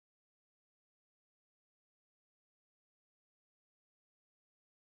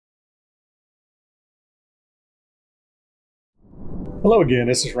Hello again,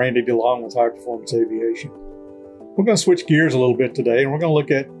 this is Randy DeLong with High Performance Aviation. We're going to switch gears a little bit today and we're going to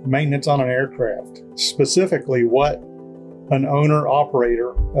look at maintenance on an aircraft, specifically what an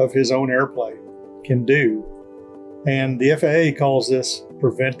owner-operator of his own airplane can do. And the FAA calls this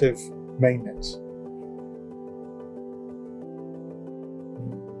preventive maintenance.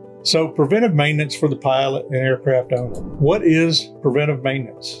 So preventive maintenance for the pilot and aircraft owner. What is preventive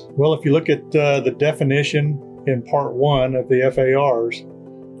maintenance? Well, if you look at the definition in Part 1 of the FARs,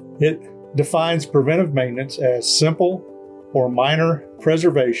 it defines preventive maintenance as simple or minor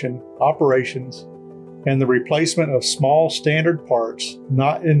preservation, operations, and the replacement of small standard parts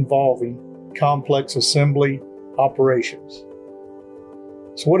not involving complex assembly operations.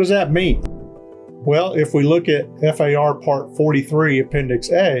 So what does that mean? Well, if we look at FAR Part 43,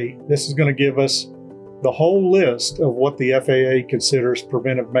 Appendix A, this is going to give us the whole list of what the FAA considers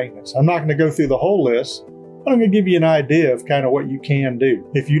preventive maintenance. I'm not going to go through the whole list. I'm going to give you an idea of kind of what you can do.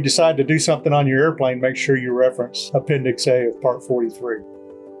 If you decide to do something on your airplane, make sure you reference Appendix A of Part 43.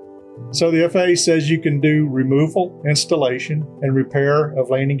 So the FAA says you can do removal, installation, and repair of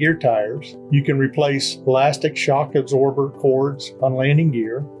landing gear tires. You can replace elastic shock absorber cords on landing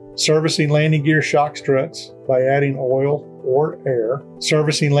gear, servicing landing gear shock struts by adding oil or air,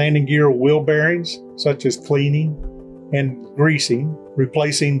 servicing landing gear wheel bearings, such as cleaning and greasing,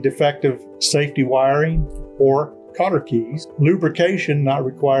 replacing defective safety wiring or cotter keys, lubrication not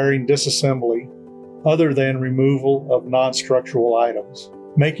requiring disassembly other than removal of non-structural items,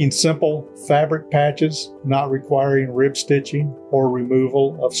 making simple fabric patches not requiring rib stitching or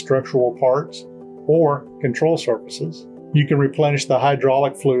removal of structural parts or control surfaces. You can replenish the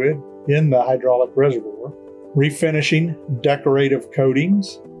hydraulic fluid in the hydraulic reservoir, refinishing decorative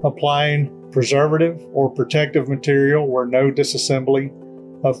coatings, applying preservative or protective material where no disassembly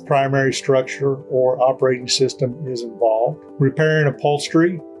of primary structure or operating system is involved, repairing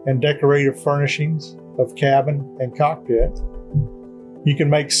upholstery and decorative furnishings of cabin and cockpit. You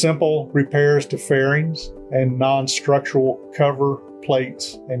can make simple repairs to fairings and non-structural cover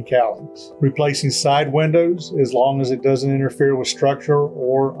plates and cowlings, replacing side windows as long as it doesn't interfere with structure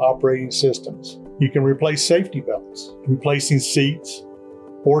or operating systems. You can replace safety belts, replacing seats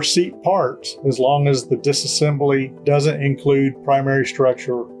or seat parts as long as the disassembly doesn't include primary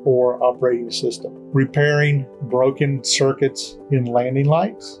structure or operating system, repairing broken circuits in landing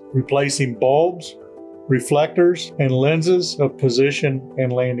lights, replacing bulbs, reflectors, and lenses of position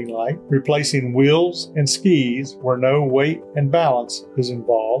and landing light, replacing wheels and skis where no weight and balance is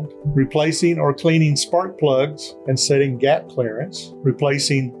involved, replacing or cleaning spark plugs and setting gap clearance,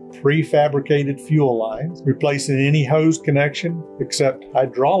 replacing prefabricated fuel lines, replacing any hose connection except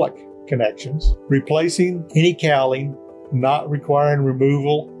hydraulic connections, replacing any cowling not requiring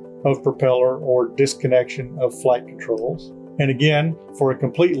removal of propeller or disconnection of flight controls. And again, for a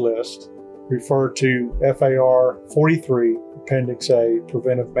complete list, refer to FAR 43, Appendix A,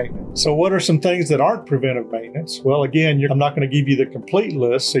 Preventive Maintenance. So what are some things that aren't preventive maintenance? Well, again, I'm not going to give you the complete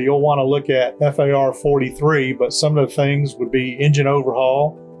list, so you'll want to look at FAR 43, but some of the things would be engine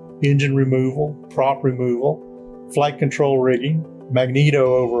overhaul, engine removal, prop removal, flight control rigging,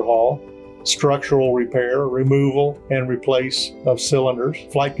 magneto overhaul, structural repair, removal and replace of cylinders,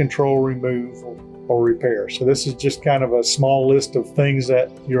 flight control removal or repair. So this is just kind of a small list of things that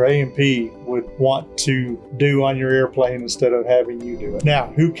your A&P would want to do on your airplane instead of having you do it. Now,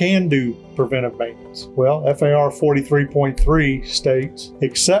 who can do preventive maintenance? Well, FAR 43.3 states,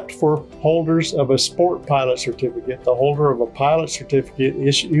 except for holders of a sport pilot certificate, the holder of a pilot certificate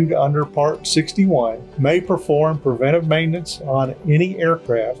issued under Part 61 may perform preventive maintenance on any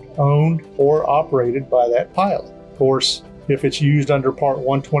aircraft owned or operated by that pilot. Of course, if it's used under Part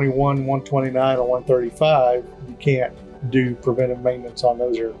 121, 129, or 135, you can't do preventive maintenance on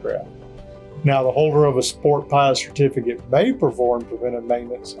those aircraft. Now, the holder of a sport pilot certificate may perform preventive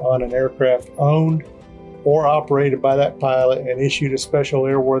maintenance on an aircraft owned or operated by that pilot and issued a special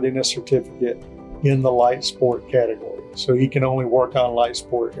airworthiness certificate in the light sport category. So he can only work on light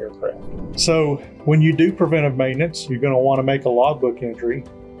sport aircraft. So when you do preventive maintenance, you're going to want to make a logbook entry.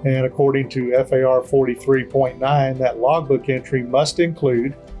 And according to FAR 43.9, that logbook entry must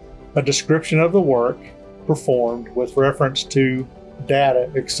include a description of the work performed with reference to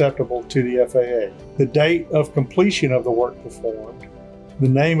data acceptable to the FAA, the date of completion of the work performed, the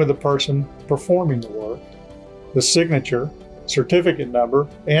name of the person performing the work, the signature, certificate number,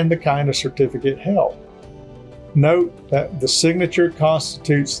 and the kind of certificate held. Note that the signature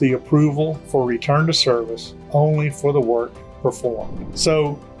constitutes the approval for return to service only for the work performed.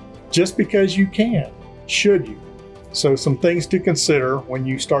 So just because you can, should you? So some things to consider when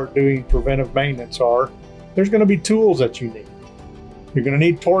you start doing preventive maintenance are, there's going to be tools that you need. You're going to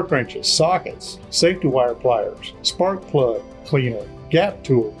need torque wrenches, sockets, safety wire pliers, spark plug cleaner, gap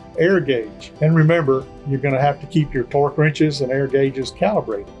tool, air gauge. And remember, you're going to have to keep your torque wrenches and air gauges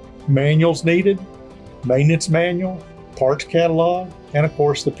calibrated. Manuals needed, maintenance manual, parts catalog, and of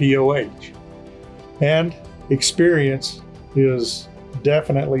course the POH. And experience is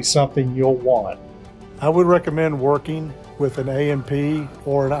definitely something you'll want. I would recommend working with an A&P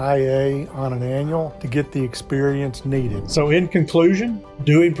or an IA on an annual to get the experience needed. So in conclusion,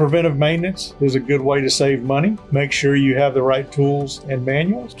 doing preventive maintenance is a good way to save money. Make sure you have the right tools and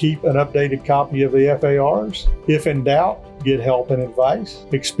manuals. Keep an updated copy of the FARs. If in doubt, get help and advice.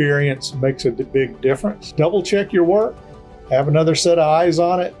 Experience makes a big difference. Double check your work. Have another set of eyes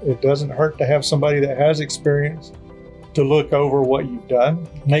on it. It doesn't hurt to have somebody that has experience to look over what you've done.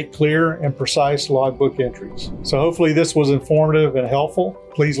 Make clear and precise logbook entries. So hopefully this was informative and helpful.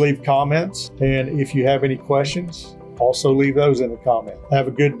 Please leave comments, and if you have any questions, also leave those in the comment. Have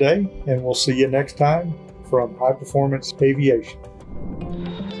a good day, and we'll see you next time from High Performance Aviation.